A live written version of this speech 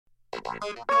On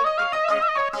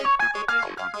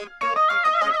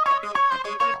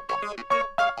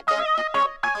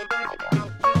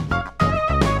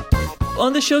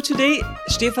the show today,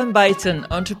 Stefan Beiten,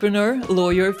 entrepreneur,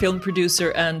 lawyer, film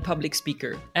producer, and public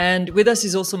speaker. And with us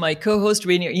is also my co-host,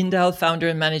 Rainier Indahl, founder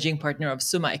and managing partner of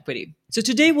Summa Equity. So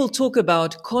today we'll talk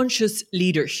about conscious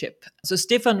leadership. So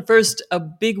Stefan, first, a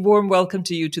big warm welcome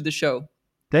to you to the show.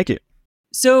 Thank you.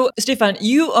 So, Stefan,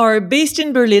 you are based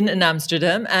in Berlin and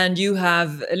Amsterdam, and you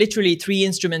have literally three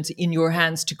instruments in your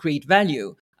hands to create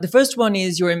value. The first one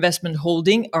is your investment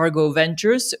holding, Argo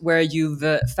Ventures, where you've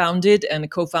founded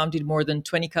and co-founded more than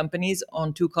 20 companies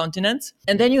on 2 continents.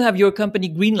 And then you have your company,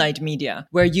 Greenlight Media,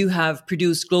 where you have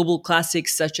produced global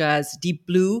classics such as Deep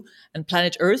Blue and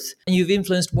Planet Earth. And you've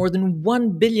influenced more than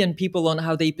 1 billion people on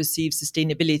how they perceive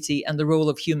sustainability and the role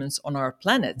of humans on our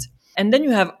planet. And then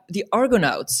you have the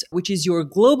Argonauts, which is your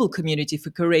global community for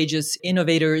courageous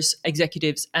innovators,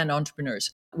 executives, and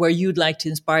entrepreneurs, where you'd like to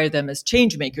inspire them as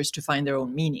change makers to find their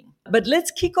own meaning. But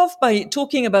let's kick off by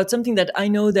talking about something that I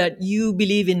know that you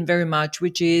believe in very much,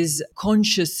 which is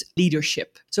conscious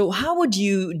leadership. So how would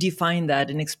you define that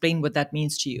and explain what that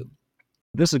means to you?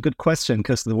 This is a good question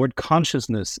because the word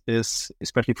consciousness is,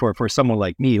 especially for someone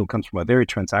like me who comes from a very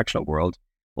transactional world,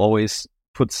 always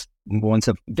puts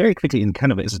oneself very quickly in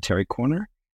kind of an esoteric corner,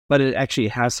 but it actually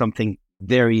has something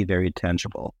very, very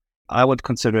tangible. I would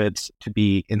consider it to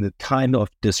be in the time of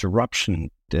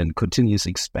disruption and continuous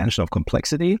expansion of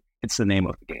complexity. It's the name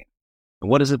of the game.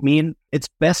 And what does it mean? It's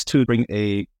best to bring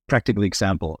a practical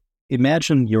example.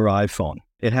 Imagine your iPhone.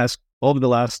 It has, over the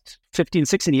last 15,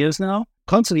 16 years now,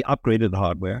 constantly upgraded the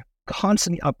hardware,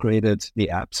 constantly upgraded the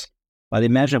apps. But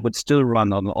imagine it would still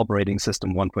run on the operating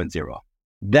system 1.0.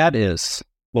 That is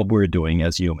what we're doing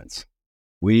as humans.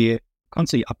 We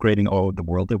constantly upgrading the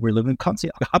world that we're living,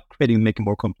 constantly upgrading, making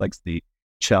more complex the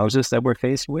challenges that we're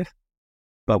faced with,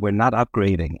 but we're not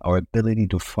upgrading our ability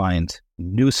to find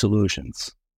new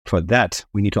solutions. For that,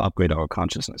 we need to upgrade our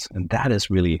consciousness. And that is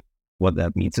really what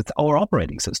that means. It's our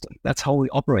operating system. That's how we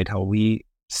operate, how we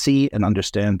see and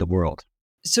understand the world.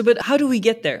 So, but how do we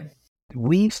get there?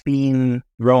 We've been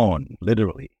thrown,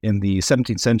 literally, in the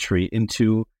 17th century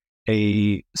into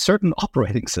a certain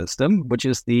operating system, which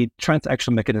is the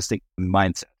transactional mechanistic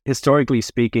mindset. Historically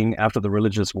speaking, after the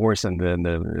religious wars in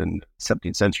the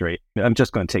 17th century, I'm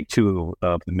just going to take 2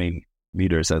 of the main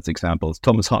leaders as examples,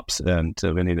 Thomas Hobbes and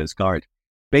René Descartes,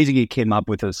 basically came up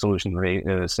with a solution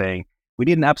saying, we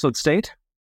need an absolute state,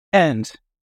 and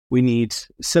we need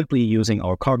simply using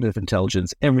our cognitive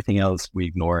intelligence, everything else we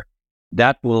ignore.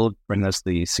 That will bring us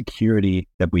the security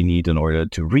that we need in order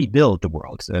to rebuild the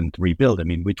world. And rebuild, I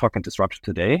mean, we're talking disruption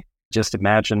today. Just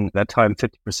imagine that time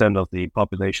 50% of the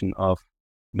population of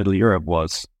Middle Europe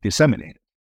was disseminated.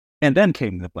 And then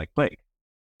came the Black Plague.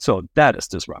 So that is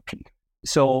disruption.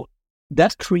 So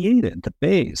that created the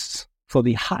base for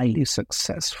the highly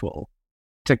successful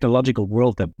technological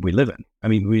world that we live in. I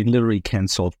mean, we literally can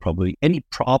solve probably any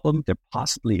problem there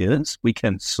possibly is, we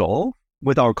can solve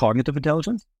with our cognitive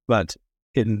intelligence. But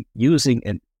in using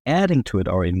and adding to it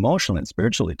our emotional and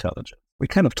spiritual intelligence, we're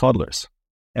kind of toddlers.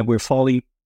 And we're falling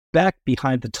back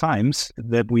behind the times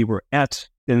that we were at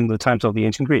in the times of the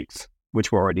ancient Greeks,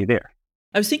 which were already there.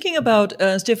 I was thinking about,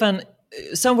 Stefan,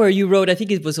 somewhere you wrote, I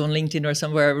think it was on LinkedIn or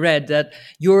somewhere I read, that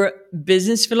your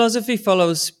business philosophy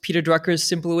follows Peter Drucker's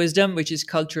simple wisdom, which is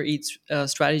culture eats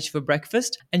strategy for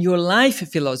breakfast. And your life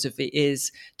philosophy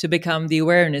is to become the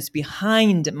awareness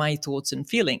behind my thoughts and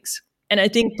feelings. And I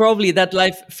think probably that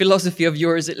life philosophy of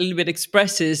yours a little bit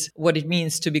expresses what it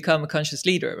means to become a conscious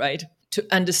leader, right? To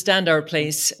understand our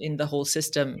place in the whole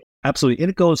system. Absolutely. And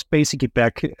it goes basically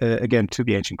back again to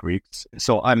the ancient Greeks.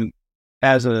 So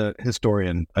as a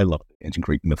historian, I love ancient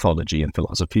Greek mythology and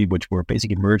philosophy, which were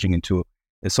basically merging into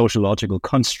a sociological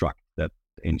construct that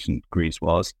ancient Greece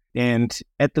was. And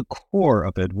at the core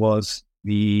of it was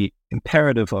the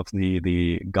imperative of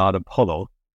the god Apollo,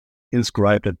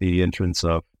 inscribed at the entrance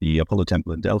of the Apollo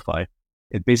temple in Delphi.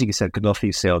 It basically said Gnophi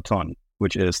Seauton,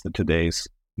 which is today's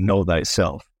know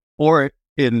thyself. Or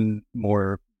in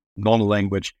more normal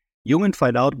language, human,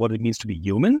 find out what it means to be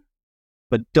human,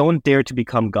 but don't dare to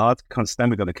become God, because then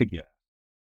we're going to kick you.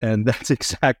 And that's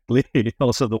exactly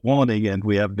also the warning. And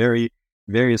we have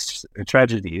various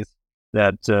tragedies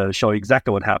that show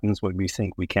exactly what happens when we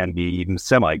think we can be even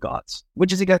semi-gods,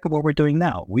 which is exactly what we're doing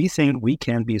now. We think we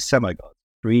can be semi-gods,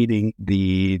 creating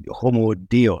the homo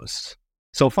deus.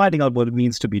 So finding out what it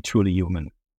means to be truly human,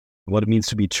 what it means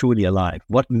to be truly alive,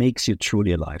 what makes you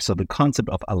truly alive. So the concept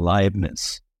of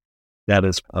aliveness, that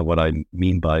is what I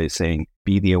mean by saying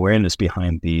be the awareness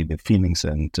behind the feelings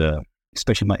and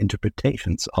especially my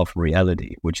interpretations of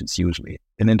reality, which is usually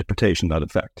an interpretation, not a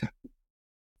fact.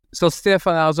 So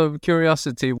Stefan, out of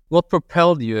curiosity, what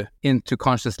propelled you into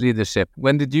conscious leadership?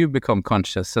 When did you become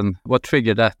conscious and what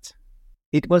triggered that?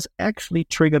 It was actually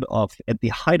triggered off at the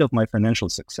height of my financial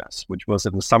success, which was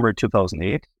in the summer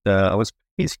 2008. I was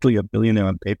basically a billionaire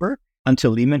on paper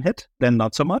until Lehman hit, then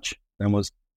not so much. Then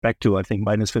was back to, I think,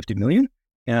 minus 50 million.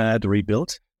 And I had to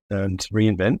rebuild and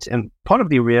reinvent. And part of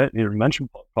the reinvention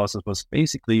process was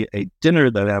basically a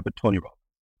dinner that I had with Tony Robbins.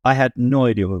 I had no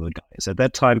idea who the guy is. At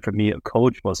that time, for me, a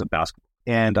coach was a basketball.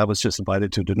 And I was just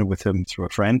invited to dinner with him through a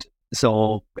friend.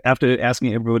 So after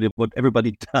asking everybody what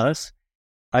everybody does,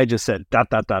 I just said, ...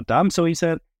 So he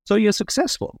said, so you're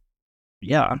successful.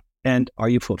 Yeah. And are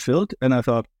you fulfilled? And I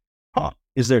thought,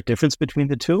 is there a difference between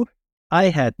the two? I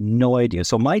had no idea.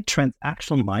 So my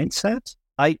transactional mindset,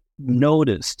 I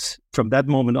noticed from that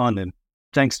moment on, and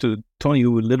thanks to Tony,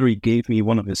 who literally gave me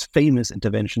one of his famous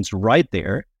interventions right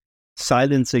there,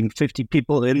 silencing 50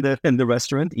 people in the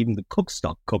restaurant, even the cook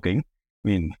stopped cooking. I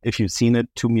mean, if you've seen it,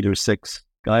 2'6"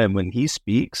 guy, and when he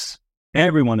speaks,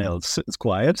 everyone else is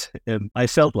quiet. And I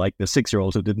felt like the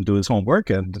 6-year-old who didn't do his homework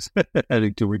and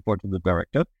having to report to the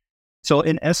director. So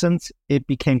in essence, it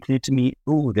became clear to me,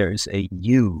 there is a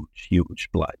huge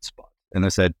blind spot. And I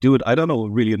said, dude, I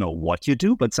don't really know what you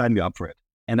do, but sign me up for it.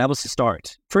 And that was the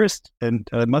start. First, and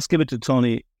I must give it to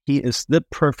Tony, he is the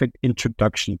perfect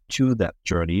introduction to that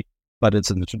journey, but it's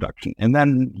an introduction. And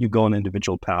then you go on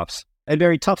individual paths, and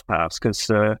very tough paths, because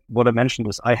what I mentioned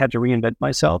was I had to reinvent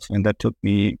myself, and that took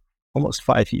me almost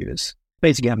 5 years.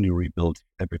 Basically having to rebuild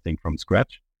everything from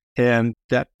scratch. And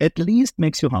that at least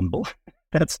makes you humble.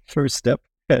 That's the first step.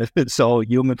 So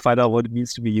human, find out what it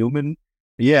means to be human.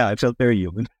 Yeah, I felt very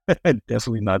human.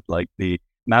 Definitely not like the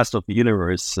master of the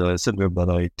universe syndrome that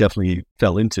I definitely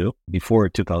fell into before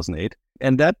 2008.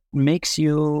 And that makes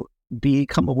you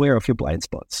become aware of your blind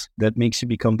spots. That makes you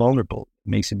become vulnerable.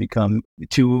 Makes you become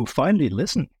to finally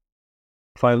listen.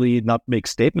 Finally not make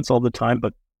statements all the time,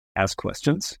 but ask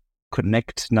questions.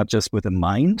 Connect not just with the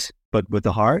mind, but with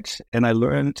the heart. And I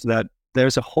learned that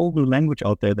there's a whole new language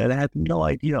out there that I had no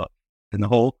idea of. And the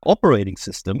whole operating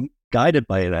system guided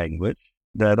by a language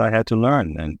that I had to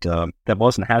learn. And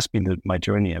that has been my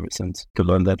journey ever since, to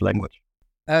learn that language.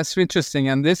 That's interesting.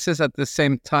 And this is at the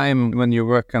same time when you're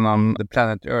working on the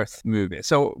Planet Earth movie.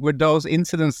 So were those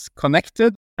incidents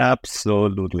connected?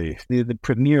 Absolutely. The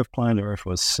premiere of Planet Earth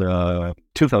was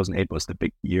 2008 was the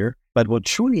big year. But what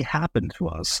truly happened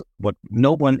was what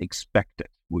no one expected.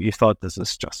 We thought this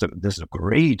is a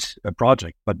great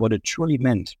project, but what it truly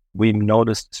meant, we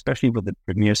noticed, especially with the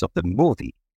premieres of the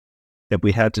movie, that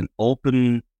we had an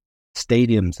open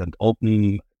stadiums and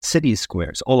open city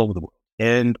squares all over the world.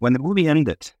 And when the movie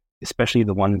ended, especially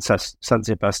the one in San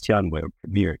Sebastian where it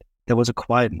premiered, there was a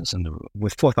quietness in the room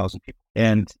with 4,000 people.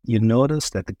 And you notice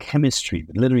that the chemistry,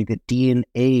 literally the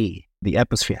DNA, the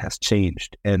atmosphere has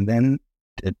changed. And then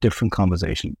a different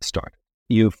conversation started.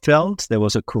 You felt there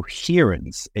was a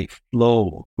coherence, a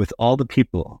flow with all the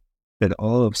people that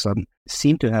all of a sudden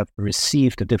seemed to have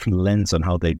received a different lens on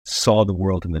how they saw the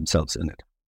world and themselves in it.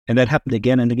 And that happened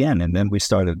again and again. And then we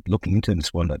started looking into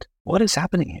this one, that what is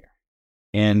happening here?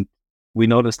 And we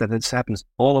noticed that this happens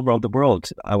all around the world.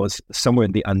 I was somewhere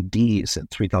in the Andes at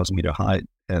 3,000 meter height,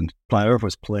 and Planet Earth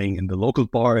was playing in the local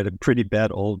bar at a pretty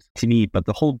bad old TV, but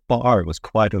the whole bar was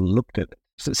quiet and looked at it.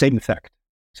 So same effect.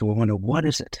 So we wonder, what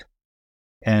is it?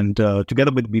 And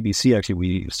together with the BBC, actually,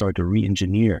 we started to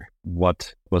re-engineer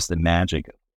what was the magic.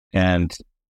 And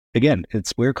again,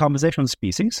 we're a conversational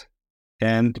species,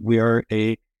 and we are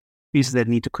a species that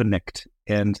need to connect.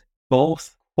 And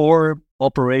both core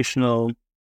operational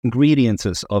ingredients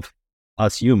of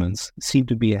us humans seem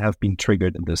to have been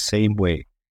triggered in the same way,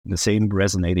 in the same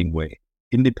resonating way,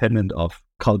 independent of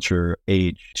culture,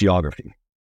 age, geography.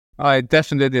 I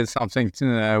definitely did something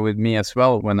with me as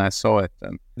well when I saw it.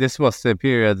 This was the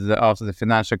period after the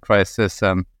financial crisis,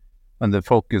 when the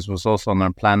focus was also on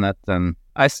our planet. And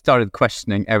I started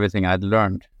questioning everything I'd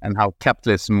learned and how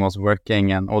capitalism was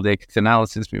working and all the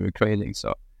externalities we were creating.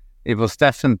 So it was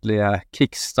definitely a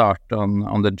kickstart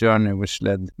on the journey, which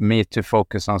led me to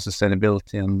focus on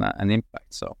sustainability and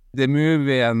impact. So the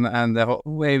movie and the whole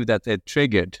wave that it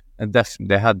triggered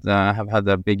definitely have had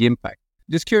a big impact.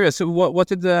 Just curious, what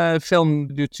did the film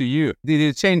do to you? Did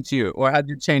it change you, or had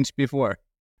you changed before?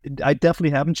 I definitely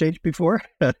haven't changed before.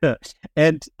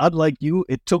 And unlike you,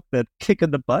 it took that kick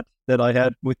in the butt that I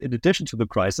had in addition to the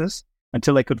crisis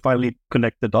until I could finally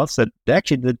connect the dots that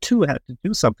actually the two had to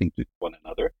do something to one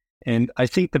another. And I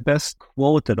think the best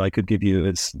quote that I could give you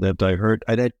is that I heard,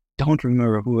 I don't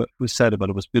remember who said it, but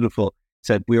it was beautiful. It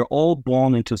said, "We are all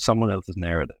born into someone else's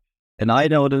narrative." And I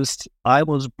noticed I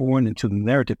was born into the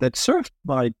narrative that served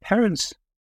my parents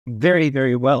very,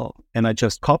 very well. And I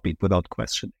just copied without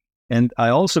question. And I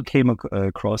also came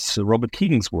across Robert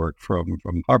Kegan's work from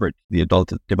Harvard, the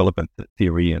adult development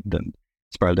theory and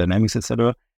spiral dynamics,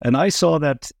 etc. And I saw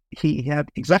that he had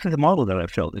exactly the model that I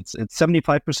felt. It's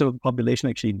 75% of the population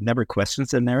actually never questions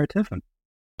the narrative and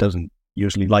doesn't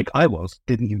usually, like I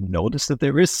didn't even notice that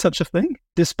there is such a thing,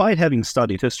 despite having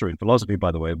studied history and philosophy,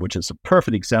 by the way, which is a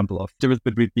perfect example of difference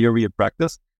between theory and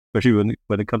practice, especially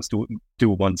when it comes to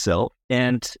oneself.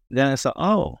 And then I thought,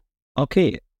 oh,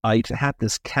 okay, I had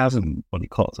this chasm, what he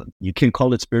calls it. You can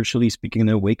call it, spiritually speaking, an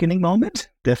awakening moment,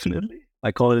 definitely.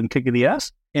 I call it a kick in the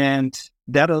ass. And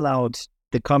that allowed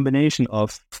the combination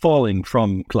of falling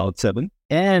from Cloud 7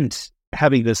 and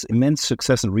having this immense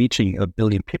success in reaching 1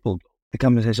 billion people. The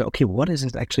conversation, okay, what does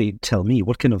it actually tell me?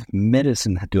 What kind of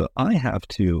medicine do I have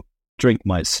to drink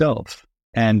myself?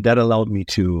 And that allowed me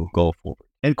to go forward.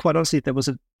 And quite honestly, there was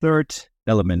a third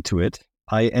element to it.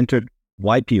 I entered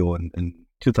YPO in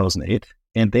 2008,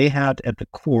 and they had at the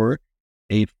core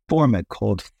a format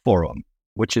called Forum,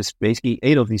 which is basically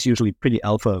 8 of these usually pretty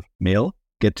alpha male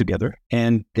get together,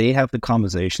 and they have the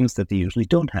conversations that they usually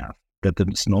don't have, that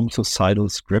the normal societal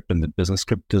script and the business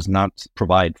script does not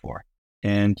provide for.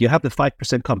 And you have the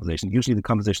 5% conversation, usually the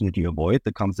conversation that you avoid,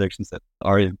 the conversations that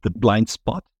are the blind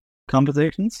spot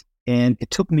conversations. And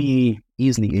it took me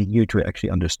easily a year to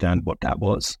actually understand what that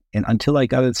was. And until I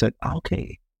got it and said,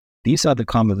 okay, these are the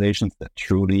conversations that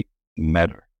truly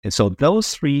matter. And so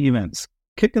those 3 events,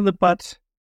 kick in the butt,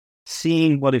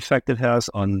 seeing what effect it has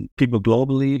on people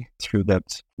globally through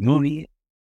that movie,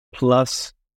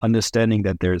 plus understanding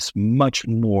that there's much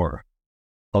more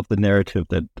of the narrative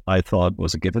that I thought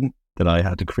was a given, that I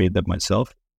had to create that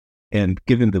myself. And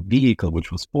given the vehicle, which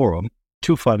was Forum,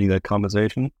 to finding that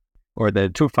conversation, or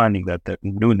to finding that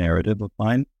new narrative of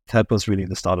mine, that was really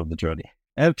the start of the journey.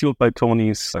 And fueled by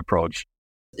Tony's approach.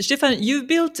 Stefan, you've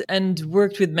built and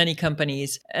worked with many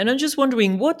companies, and I'm just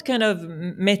wondering, what kind of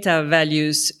meta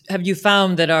values have you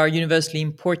found that are universally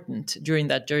important during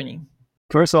that journey?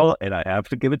 First of all, and I have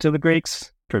to give it to the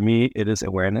Greeks, for me, it is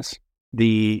awareness.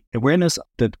 The awareness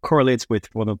that correlates with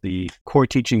one of the core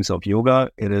teachings of yoga,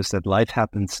 it is that life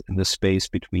happens in the space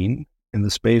between, in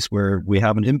the space where we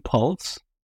have an impulse,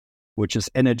 which is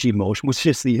energy motion, which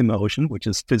is the emotion, which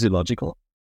is physiological.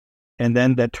 And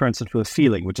then that turns into a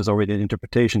feeling, which is already an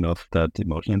interpretation of that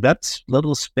emotion. And that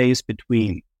little space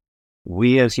between,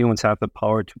 we as humans have the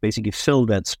power to basically fill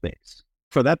that space.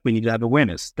 For that, we need to have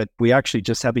awareness that we actually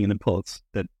just having an impulse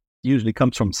that usually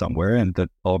comes from somewhere and that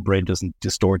our brain doesn't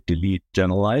distort, delete,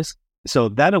 generalize. So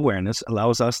that awareness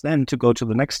allows us then to go to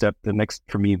the next step, the next,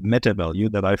 for me, meta value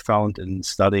that I found in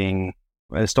studying,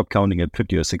 I stopped counting at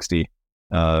 50 or 60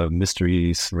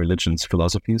 mysteries, religions,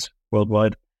 philosophies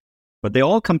worldwide. But they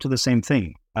all come to the same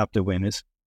thing after awareness.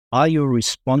 Are you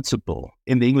responsible,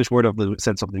 in the English word of the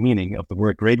sense of the meaning of the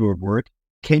word, great word,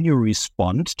 can you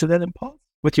respond to that impulse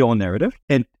with your own narrative?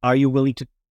 And are you willing to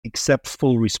accept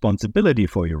full responsibility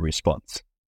for your response?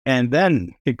 And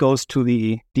then it goes to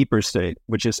the deeper state,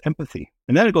 which is empathy.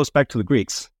 And then it goes back to the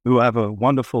Greeks, who have a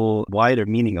wonderful, wider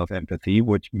meaning of empathy,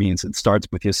 which means it starts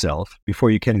with yourself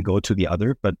before you can go to the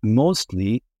other. But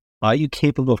mostly, are you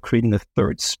capable of creating a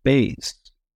third space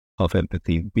of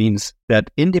empathy? Means that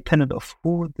independent of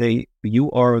who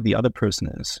you are or the other person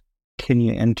is, can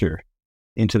you enter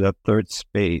into that third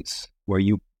space where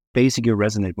you basically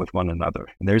resonate with one another?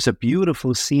 And there's a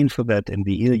beautiful scene for that in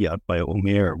the Iliad by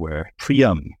Homer, where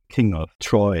Priam, king of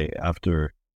Troy,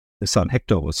 after the son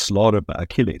Hector was slaughtered by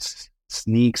Achilles,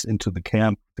 sneaks into the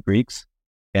camp of the Greeks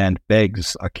and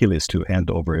begs Achilles to hand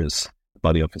over his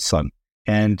body of his son.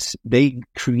 And they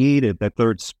created that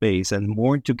third space and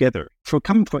mourned together,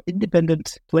 coming from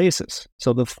independent places.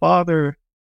 So the father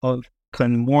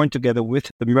can mourn together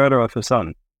with the murder of his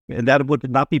son. And that would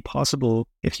not be possible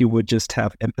if you would just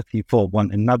have empathy for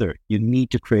one another. You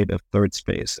need to create a third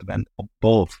space, and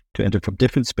both to enter from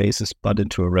different spaces, but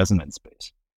into a resonant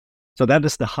space. So that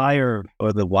is the higher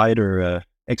or the wider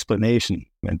explanation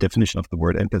and definition of the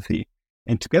word empathy.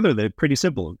 And together they're pretty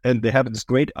simple. And they have this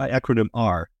great acronym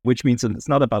R, which means that it's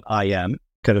not about I am,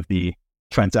 kind of the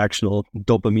transactional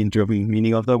dopamine-driven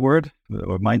meaning of the word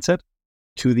or mindset,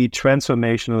 to the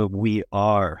transformational we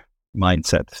are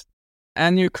mindset.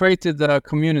 And you created the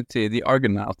community, the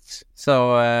Argonauts.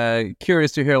 So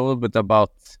curious to hear a little bit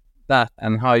about that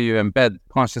and how you embed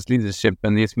conscious leadership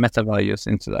and these meta values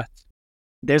into that.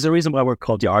 There's a reason why we're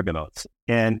called the Argonauts.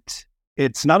 And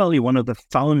it's not only one of the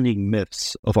founding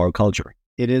myths of our culture.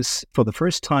 It is, for the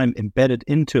first time, embedded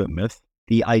into a myth,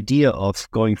 the idea of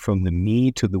going from the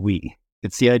me to the we.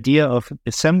 It's the idea of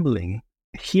assembling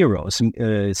heroes,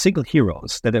 single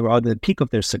heroes that are at the peak of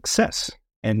their success,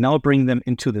 and now bring them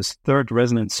into this third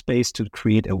resonance space to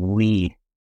create a we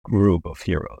group of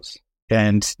heroes.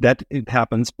 And that it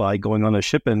happens by going on a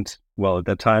ship. And well, at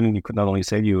that time, you could not only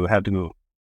sail, you had to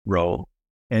row.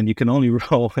 And you can only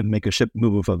row and make a ship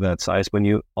move of that size when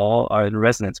you all are in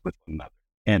resonance with one another.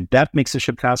 And that makes the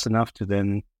ship fast enough to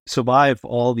then survive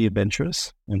all the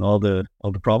adventures and all the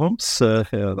problems,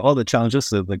 all the challenges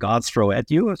that the gods throw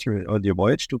at you on your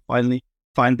voyage to finally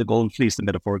find the golden fleece, the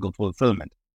metaphorical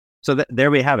fulfillment. So there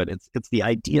we have it. It's the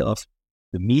idea of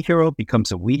the me hero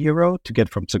becomes a we hero to get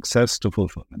from success to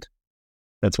fulfillment.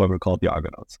 That's why we're called the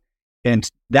Argonauts. And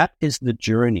that is the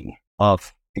journey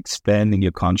of expanding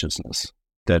your consciousness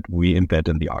that we embed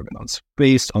in the Argonauts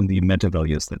based on the meta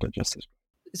values that I just described.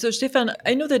 So, Stefan,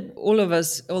 I know that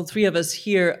all three of us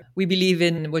here, we believe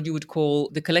in what you would call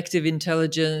the collective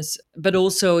intelligence, but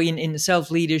also in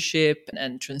self-leadership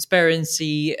and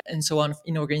transparency and so on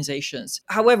in organizations.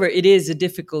 However, it is a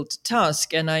difficult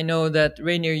task. And I know that,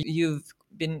 Rainier, you've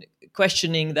been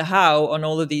questioning the how on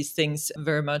all of these things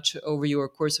very much over your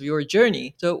course of your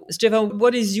journey. So, Stefan,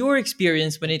 what is your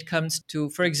experience when it comes to,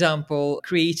 for example,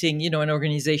 creating, an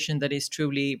organization that is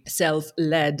truly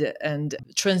self-led and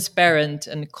transparent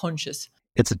and conscious?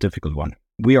 It's a difficult one.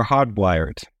 We are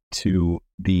hardwired to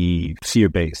the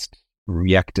fear-based,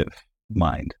 reactive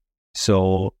mind.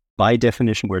 So by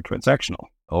definition, we're transactional,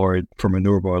 or from a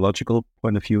neurobiological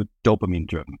point of view,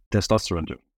 dopamine-driven,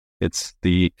 testosterone-driven. It's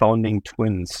the founding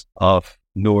twins of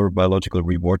neurobiological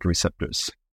reward receptors.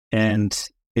 And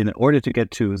in order to get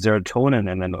to serotonin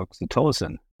and then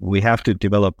oxytocin, we have to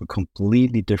develop a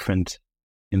completely different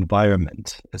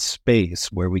environment, a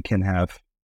space where we can have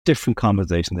different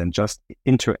conversations than just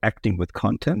interacting with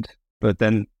content, but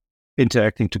then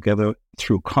interacting together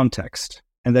through context.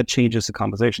 And that changes the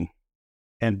conversation.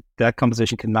 And that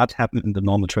conversation cannot happen in the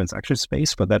normal transaction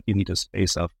space. For that, you need a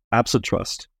space of absolute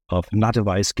trust, of not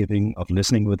advice giving, of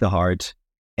listening with the heart,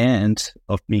 and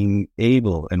of being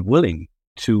able and willing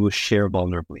to share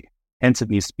vulnerably. Hence, it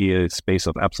needs to be a space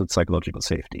of absolute psychological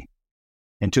safety.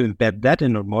 And to embed that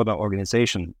in a modern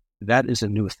organization, that is a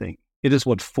new thing. It is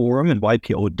what Forum and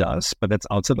YPO does, but that's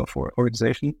outside of our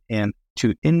organization. And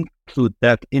to include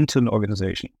that into an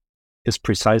organization is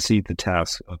precisely the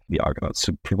task of the Argonauts,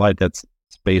 to provide that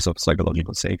space of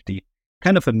psychological safety,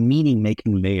 kind of a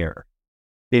meaning-making layer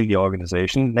in the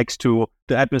organization, next to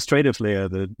the administrative layer,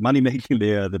 the money-making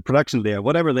layer, the production layer,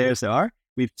 whatever layers there are.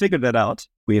 We've figured that out.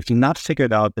 We have not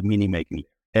figured out the meaning-making layer.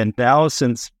 And now,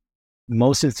 since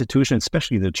most institutions,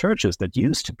 especially the churches that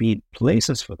used to be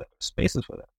places for that, spaces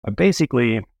for that, are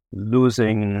basically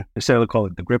losing, necessarily call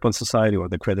it the grip on society or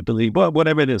the credibility, but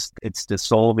whatever it is, it's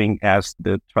dissolving as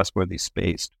the trustworthy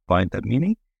space to find that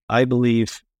meaning. I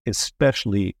believe,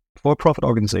 especially for-profit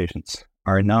organizations,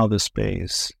 are now the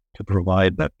space to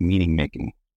provide that meaning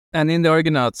making. And in the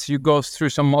Argonauts, you go through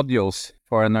some modules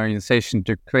for an organization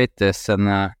to create this. And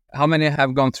how many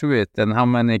have gone through it? And how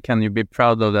many can you be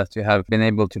proud of that you have been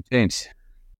able to change?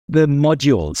 The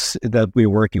modules that we're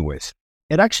working with,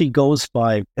 it actually goes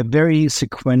by a very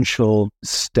sequential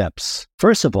steps.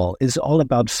 First of all, it's all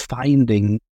about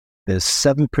finding the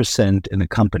 7% in a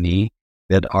company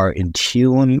that are in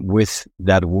tune with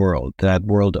that world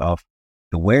of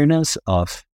awareness,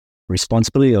 of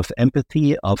responsibility, of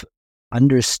empathy, of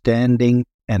understanding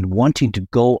and wanting to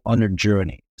go on a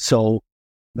journey. So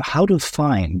how to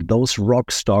find those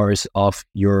rock stars of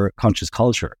your conscious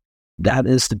culture, that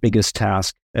is the biggest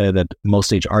task that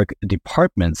most HR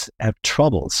departments have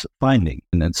troubles finding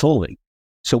and then solving.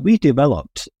 So we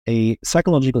developed a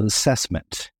psychological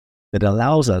assessment that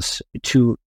allows us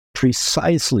to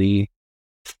precisely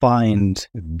find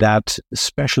that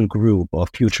special group of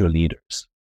future leaders.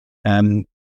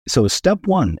 So step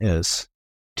one is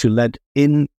to let,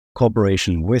 in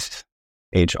cooperation with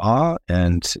HR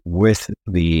and with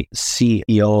the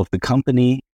CEO of the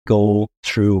company, go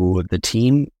through the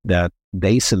team that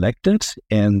they selected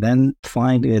and then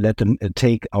let them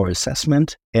take our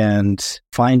assessment and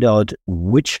find out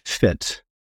which fit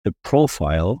the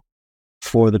profile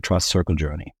for the Trust Circle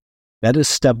journey. That is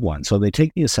step one. So they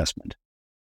take the assessment.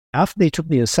 After they took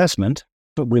the assessment,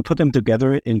 we put them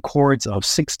together in cohorts of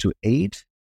 6 to 8,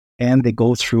 and they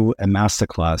go through a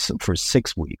masterclass for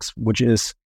 6 weeks, which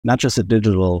is not just a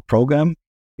digital program.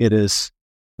 It is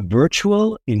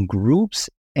virtual in groups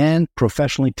and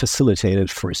professionally facilitated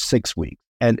for 6 weeks.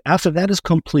 And after that is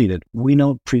completed, we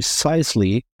know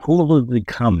precisely who will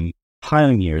become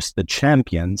pioneers, the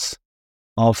champions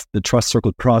of the Trust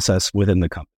Circle process within the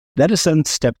company. That is then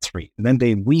step 3. And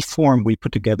then we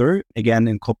put together, again,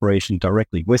 in cooperation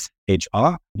directly with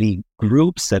HR, the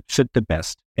groups that fit the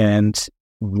best. And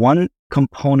one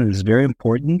component is very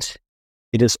important.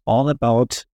 It is all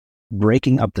about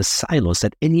breaking up the silos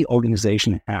that any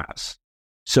organization has.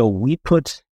 So we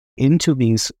put into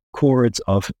these cohorts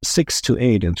of 6 to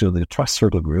 8, into the trust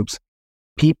circle groups,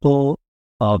 people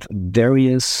of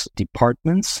various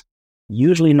departments,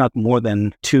 usually not more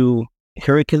than 2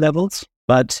 hierarchy levels,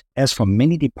 but as from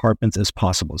many departments as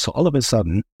possible. So all of a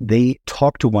sudden, they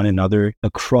talk to one another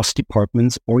across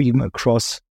departments or even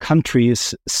across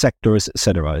countries, sectors,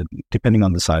 etc., depending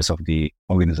on the size of the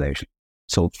organization.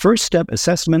 So first step,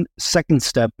 assessment. Second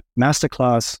step,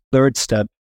 masterclass. Third step,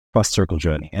 trust circle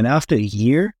journey. And after a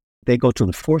year, they go to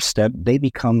the fourth step. They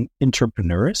become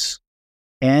entrepreneurs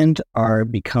and are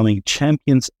becoming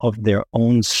champions of their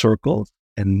own circles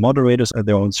and moderators of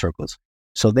their own circles.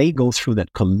 So they go through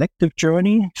that collective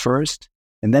journey first,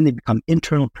 and then they become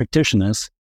internal practitioners,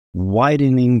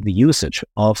 widening the usage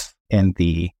of and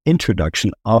the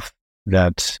introduction of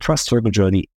that trust circle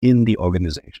journey in the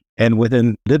organization. And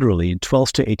within literally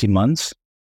 12 to 18 months,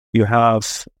 you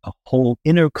have a whole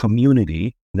inner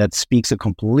community that speaks a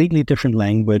completely different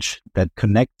language, that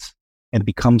connects and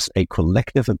becomes a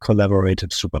collective and collaborative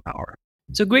superpower.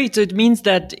 So great. So it means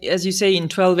that, as you say, in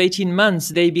 12, 18 months,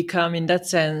 they become, in that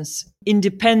sense,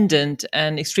 independent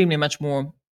and extremely much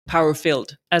more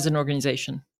power-filled as an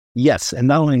organization. Yes, and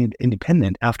not only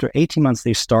independent, after 18 months,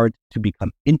 they start to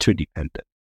become interdependent.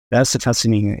 That's the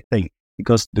fascinating thing,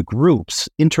 because the groups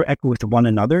interact with one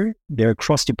another, they're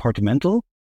cross-departmental,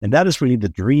 and that is really the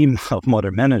dream of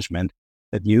modern management,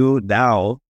 that you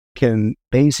now can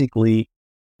basically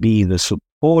be the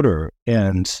supporter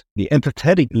and the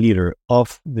empathetic leader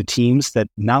of the teams that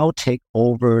now take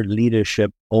over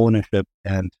leadership, ownership,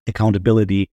 and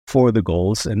accountability for the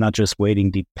goals, and not just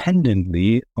waiting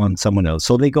dependently on someone else.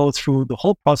 So they go through the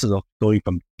whole process of going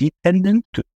from dependent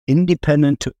to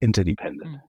independent to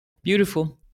interdependent.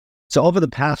 Beautiful. So over the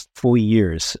past 4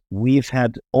 years, we've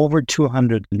had over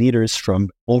 200 leaders from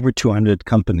over 200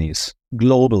 companies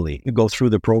globally go through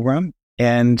the program,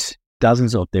 and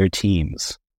dozens of their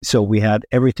teams. So we had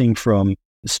everything from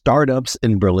startups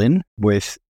in Berlin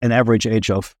with an average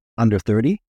age of under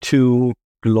 30 to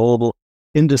global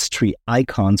industry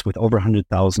icons with over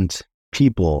 100,000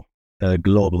 people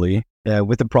globally,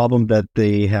 with the problem that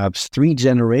they have 3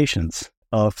 generations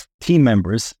of team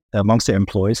members amongst their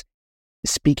employees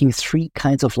speaking 3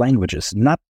 kinds of languages,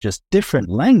 not just different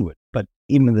language, but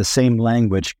even the same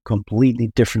language,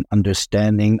 completely different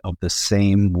understanding of the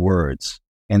same words.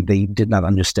 And they did not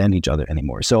understand each other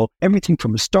anymore. So everything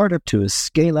from a startup to a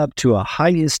scale up to a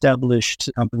highly established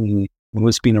company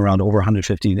who's been around over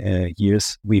 150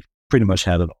 years, we've pretty much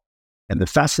had it all. And the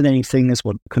fascinating thing is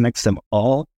what connects them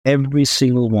all. Every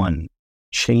single one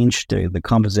changed the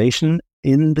conversation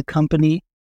in the company,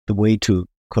 the way to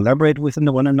collaborate with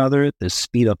one another, the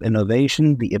speed of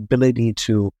innovation, the ability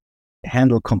to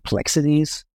handle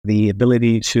complexities, the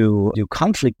ability to do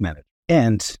conflict management.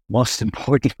 And most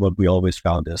important, what we always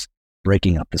found is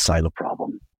breaking up the silo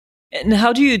problem. And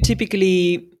how do you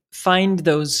typically find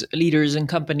those leaders and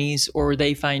companies, or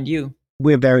they find you?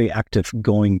 We're very active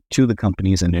going to the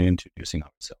companies and introducing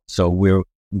ourselves. So we're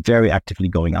very actively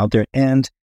going out there, and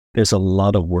there's a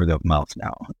lot of word of mouth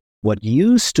now. What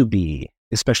used to be,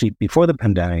 especially before the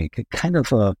pandemic, kind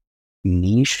of a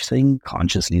niche thing,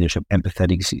 conscious leadership,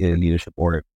 empathetic leadership,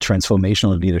 or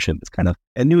transformational leadership is kind of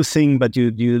a new thing, but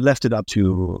you left it up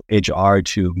to HR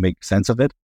to make sense of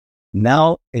it.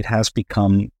 Now it has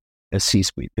become a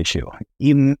C-suite issue.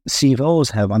 Even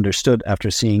CFOs have understood after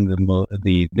seeing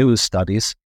the news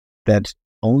studies that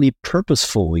only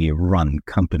purposefully run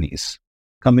companies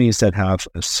that have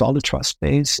a solid trust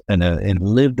base and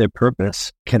live their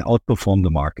purpose, can outperform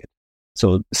the market.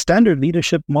 So standard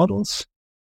leadership models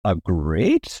are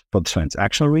great for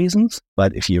transactional reasons,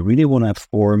 but if you really want to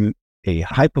form a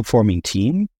high-performing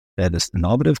team that is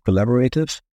innovative,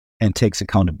 collaborative, and takes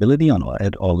accountability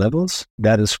at all levels,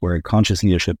 that is where conscious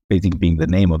leadership basically being the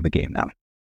name of the game now.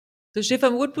 So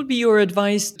Stefan, what would be your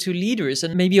advice to leaders,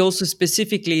 and maybe also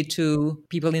specifically to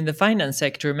people in the finance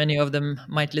sector? Many of them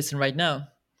might listen right now.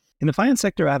 In the finance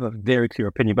sector, I have a very clear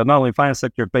opinion, but not only finance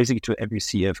sector, basically to every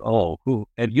CFO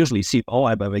and usually CFO,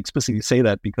 I explicitly say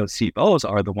that because CFOs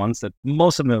are the ones that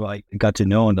most of them I got to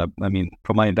know. And I mean,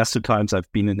 from my investor times,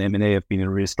 I've been in M&A, I've been in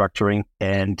restructuring,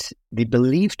 and the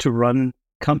belief to run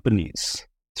companies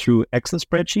through Excel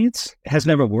spreadsheets has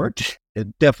never worked.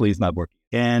 It definitely is not working.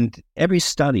 And every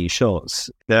study shows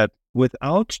that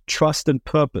without trust and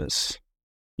purpose,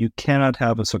 you cannot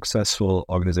have a successful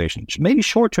organization. Maybe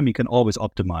short term, you can always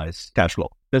optimize cash flow.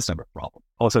 That's never a problem.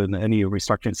 Also, in any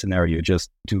restructuring scenario, just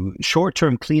to short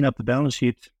term clean up the balance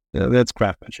sheet, that's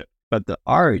craftsmanship. But the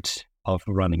art of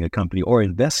running a company or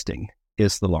investing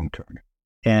is the long term.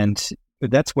 And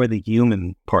that's where the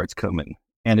human parts come in.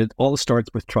 And it all starts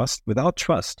with trust. Without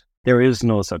trust, there is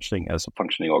no such thing as a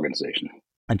functioning organization.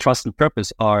 And trust and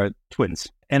purpose are twins.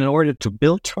 And in order to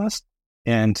build trust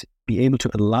and be able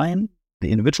to align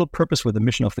the individual purpose with the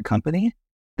mission of the company,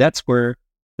 that's where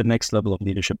the next level of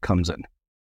leadership comes in.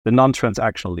 The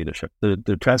non-transactional leadership, the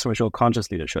transformational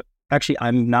conscious leadership. Actually,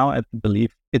 I'm now at the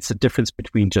belief it's a difference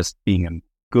between just being a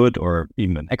good or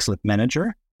even an excellent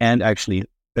manager and actually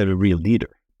a real leader.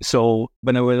 So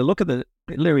when I look at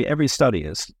literally every study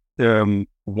is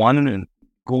one, and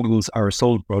Google's Our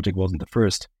Soul project wasn't the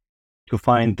first, to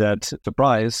find that,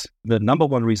 surprise, the number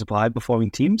one reason for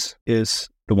high-performing teams is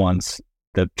the ones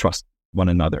that trust one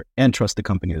another and trust the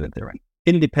company that they're in,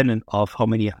 independent of how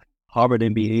many Harvard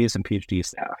MBAs and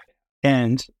PhDs they have.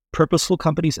 And purposeful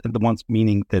companies are the ones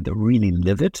meaning that they really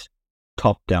live it,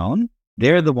 top down.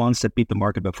 They're the ones that beat the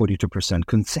market by 42%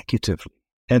 consecutively.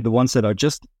 And the ones that are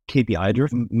just KPI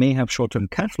driven may have short-term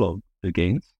cash flow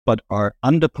gains, but are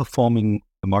underperforming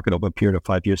the market over a period of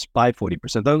 5 years by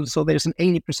 40%. So there's an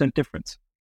 80% difference.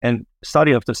 And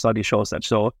study after study shows that.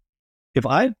 So if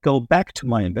I go back to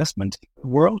my investment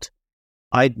world,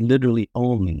 I literally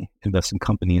only invest in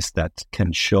companies that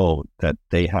can show that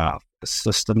they have a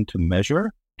system to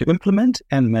measure, to implement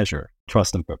and measure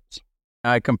trust and purpose.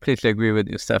 I completely agree with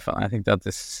you, Stefan. I think that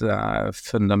is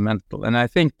fundamental. And I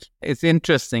think it's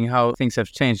interesting how things have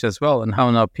changed as well, and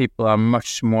how now people are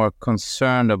much more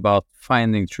concerned about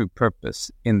finding true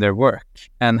purpose in their work,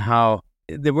 and how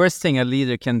the worst thing a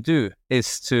leader can do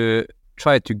is to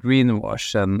try to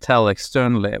greenwash and tell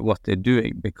externally what they're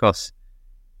doing, because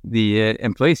the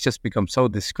employees just become so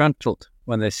disgruntled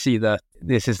when they see that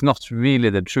this is not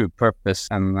really the true purpose,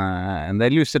 and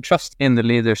they lose the trust in the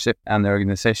leadership and the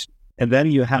organization. And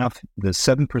then you have the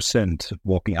 7%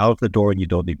 walking out of the door and you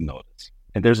don't even notice.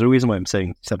 And there's a reason why I'm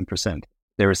saying 7%.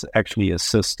 There is actually a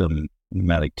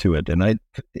systematic to it. And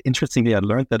interestingly, I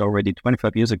learned that already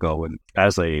 25 years ago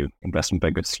as a investment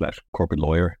banker / corporate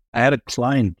lawyer. I had a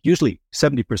client, usually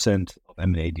 70% of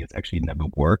M&A deals actually never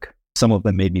work. Some of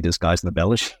them may be disguised and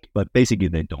embellished, but basically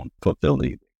they don't fulfill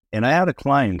the. And I had a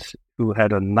client who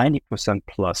had a 90%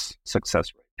 plus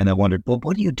success rate. And I wondered, well,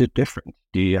 what do you do different?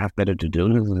 Do you have better due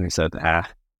diligence? And he said,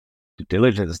 due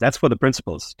diligence, that's for the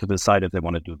principals to decide if they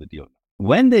want to do the deal.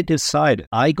 When they decide,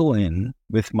 I go in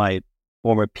with my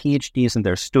former PhDs and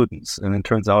their students. And it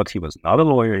turns out he was not a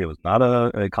lawyer. He was not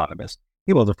an economist.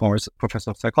 He was a former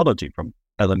professor of psychology from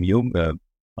LMU,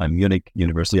 Munich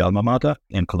University Alma Mater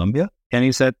in Colombia. And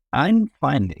he said, I'm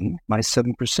finding my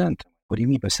 7%. What do you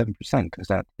mean by 7%? Is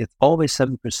that it's always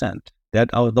 7%.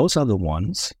 Those are the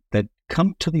ones that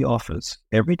come to the office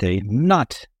every day,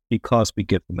 not because we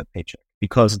give them a paycheck,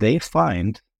 because they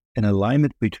find an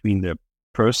alignment between their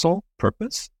personal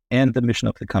purpose and the mission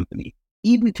of the company.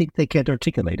 Even if they can't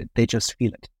articulate it, they just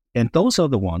feel it. And those are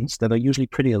the ones that are usually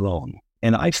pretty alone.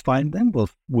 And I find them,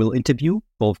 we'll interview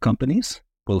both companies,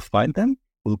 we'll find them,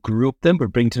 we'll group them, we'll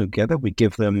bring them together, we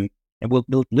give them, and we'll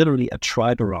build literally a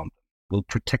tribe around them. We'll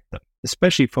protect them,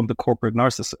 especially from the corporate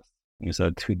narcissists. You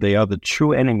said they are the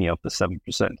true enemy of the 7%.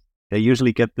 They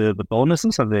usually get the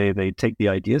bonuses and they take the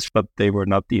ideas, but they were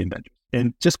not the inventors.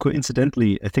 And just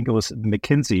coincidentally, I think it was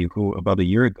McKinsey who about a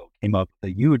year ago came up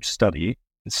with a huge study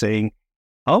saying,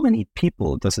 how many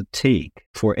people does it take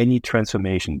for any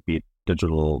transformation, be it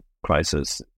digital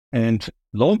crisis? And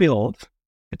lo and behold,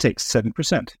 it takes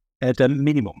 7% at a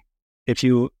minimum. If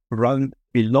you run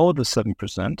below the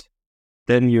 7%,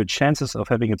 then your chances of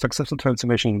having a successful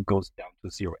transformation goes down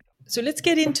to zero. So let's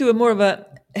get into a more of a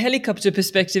helicopter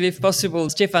perspective, if possible.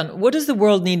 Stefan, what does the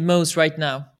world need most right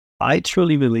now? I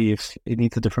truly believe it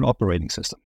needs a different operating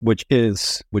system, which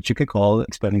you can call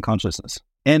expanding consciousness.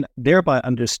 And thereby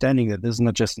understanding that this is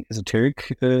not just an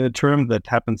esoteric term that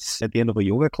happens at the end of a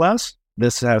yoga class.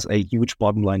 This has a huge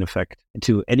bottom line effect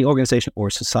to any organization or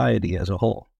society as a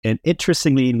whole. And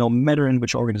interestingly, no matter in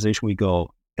which organization we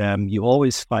go, you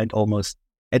always find almost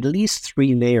at least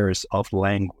 3 layers of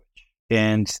language.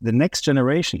 And the next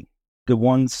generation, the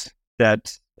ones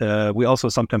that we also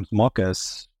sometimes mock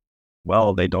as,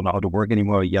 well, they don't know how to work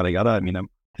anymore, yada, yada. I mean, I'm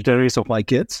the generation of my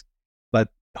kids, but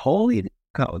holy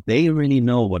cow, they really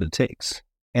know what it takes.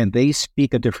 And they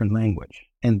speak a different language.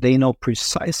 And they know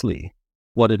precisely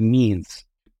what it means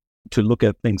to look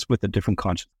at things with a different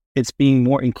consciousness. It's being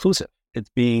more inclusive.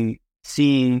 It's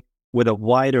seeing with a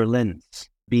wider lens,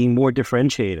 being more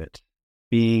differentiated,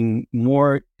 being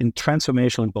more in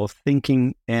transformational in both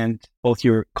thinking and both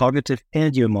your cognitive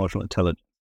and your emotional intelligence,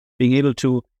 being able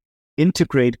to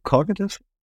integrate cognitive,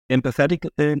 empathetic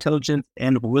intelligence,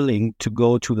 and willing to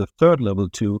go to the third level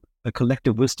to a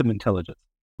collective wisdom intelligence,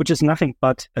 which is nothing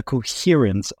but a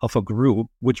coherence of a group,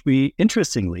 which we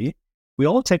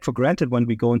all take for granted when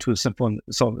we go into a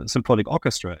symphonic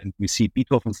orchestra and we see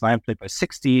Beethoven's Ninth played by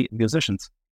 60 musicians.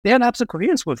 They are in absolute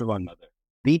coherence with one another.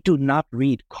 They do not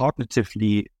read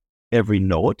cognitively every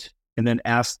note and then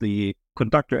ask the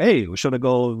conductor, hey, should I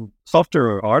go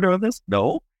softer or harder on this?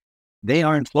 No, they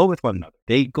are in flow with one another.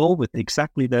 They go with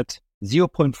exactly that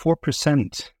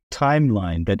 0.4%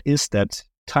 timeline that is that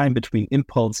time between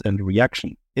impulse and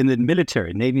reaction. In the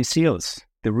military, Navy SEALs,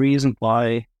 the reason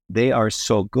why they are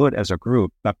so good as a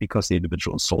group, not because the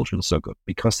individual soldiers are so good,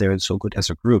 because they are so good as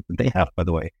a group. And they have, by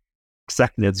the way,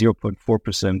 exactly that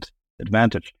 0.4%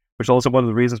 advantage, which is also one of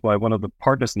the reasons why one of the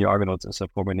partners in the Argonauts is a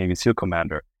former Navy SEAL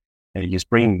commander. And he's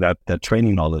bringing that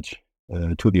training knowledge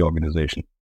to the organization.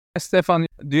 Stefan,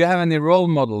 do you have any role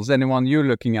models, anyone you're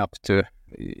looking up to,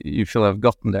 you feel have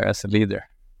gotten there as a leader?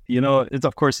 It's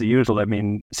of course the usual. I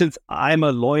mean, since I'm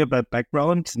a lawyer by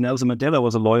background, Nelson Mandela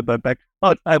was a lawyer by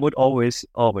background, I would always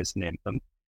name them.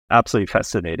 Absolutely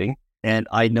fascinating. And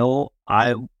I know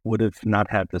I would have not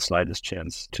had the slightest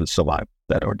chance to survive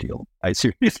that ordeal. I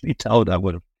seriously doubt I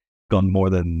would have gone more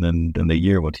than a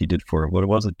year, what he did for,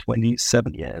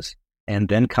 27 years. And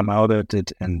then come out at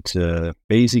it and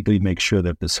basically make sure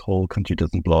that this whole country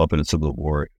doesn't blow up in a civil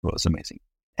war. It was amazing.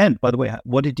 And by the way,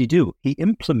 what did he do? He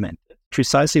implemented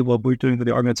precisely what we're doing with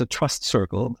the Argonauts, a trust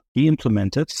circle. He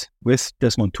implemented with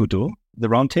Desmond Tutu the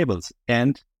round tables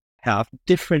and have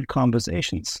different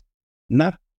conversations,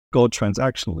 not go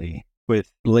transactionally with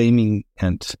blaming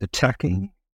and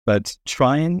attacking, but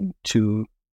trying to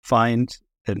find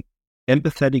an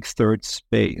empathetic third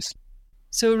space.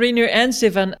 So Reynir and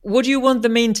Stefan, what do you want the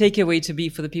main takeaway to be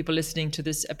for the people listening to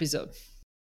this episode?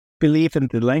 Believe in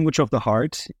the language of the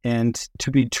heart and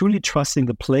to be truly trusting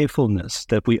the playfulness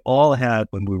that we all had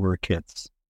when we were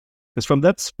kids. Because from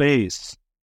that space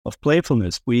of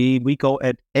playfulness, we go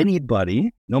at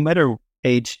anybody, no matter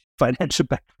age, financial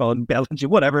background, balance,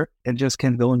 whatever, and just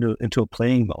can go into a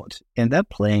playing mode. And that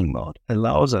playing mode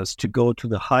allows us to go to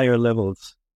the higher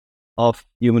levels of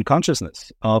human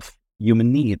consciousness, of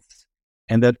human needs.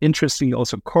 And that interestingly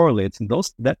also correlates, and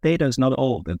that data is not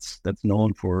old. That's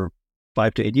known for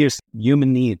 5 to 8 years.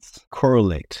 Human needs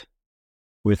correlate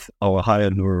with our higher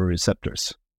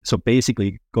neuroreceptors. So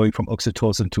basically going from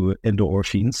oxytocin to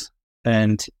endorphins,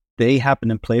 and they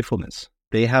happen in playfulness.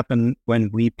 They happen when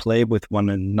we play with one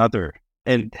another.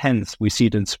 And hence we see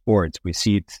it in sports, we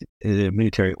see it in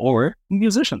military or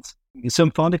musicians.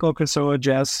 Symphonic orchestra or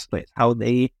jazz plays, how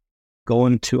they go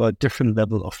into a different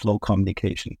level of flow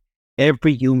communication.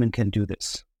 Every human can do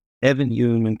this. Every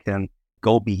human can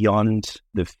go beyond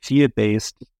the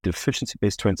fear-based,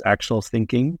 deficiency-based transactional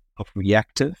thinking of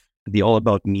reactive, the all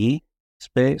about me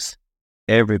space.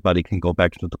 Everybody can go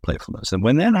back to the playfulness. And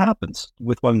when that happens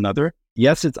with one another,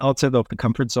 yes, it's outside of the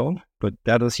comfort zone, but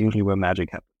that is usually where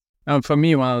magic happens. And for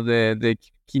me, one of the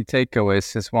key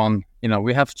takeaways is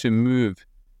we have to move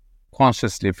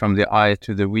consciously from the I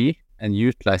to the we and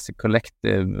utilize the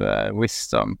collective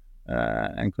wisdom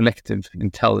and collective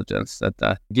intelligence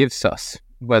that gives us,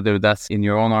 whether that's in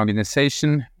your own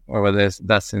organization or whether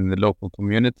that's in the local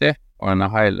community or on a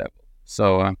higher level.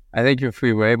 So I think if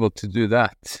we were able to do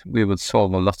that, we would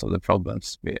solve a lot of the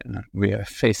problems we are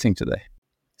facing today.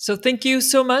 So thank you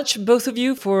so much, both of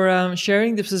you, for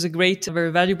sharing. This was a great,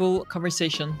 very valuable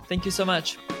conversation. Thank you so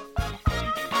much.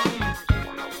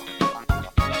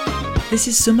 This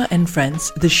is Summa and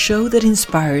Friends, the show that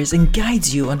inspires and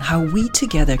guides you on how we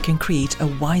together can create a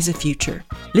wiser future.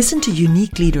 Listen to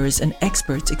unique leaders and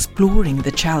experts exploring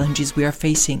the challenges we are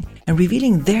facing and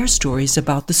revealing their stories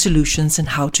about the solutions and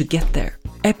how to get there.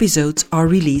 Episodes are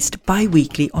released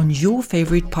bi-weekly on your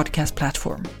favorite podcast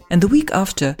platform. And the week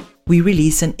after, we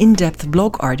release an in-depth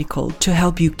blog article to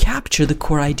help you capture the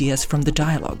core ideas from the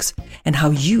dialogues and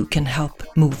how you can help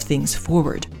move things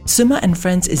forward. Summa and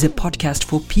Friends is a podcast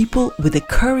for people with the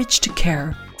courage to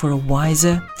care for a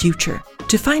wiser future.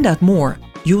 To find out more,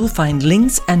 you will find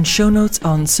links and show notes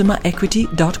on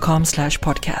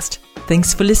summaequity.com/podcast.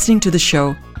 Thanks for listening to the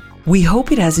show. We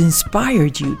hope it has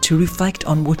inspired you to reflect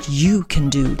on what you can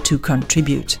do to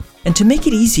contribute. And to make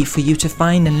it easy for you to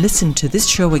find and listen to this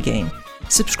show again,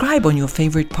 subscribe on your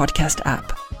favorite podcast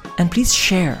app. And please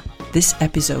share this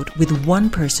episode with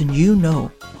one person you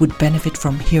know would benefit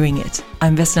from hearing it.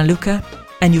 I'm Vesna Luca,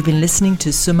 and you've been listening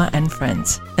to Summa and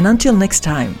Friends. And until next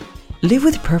time, live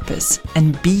with purpose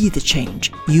and be the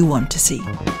change you want to see.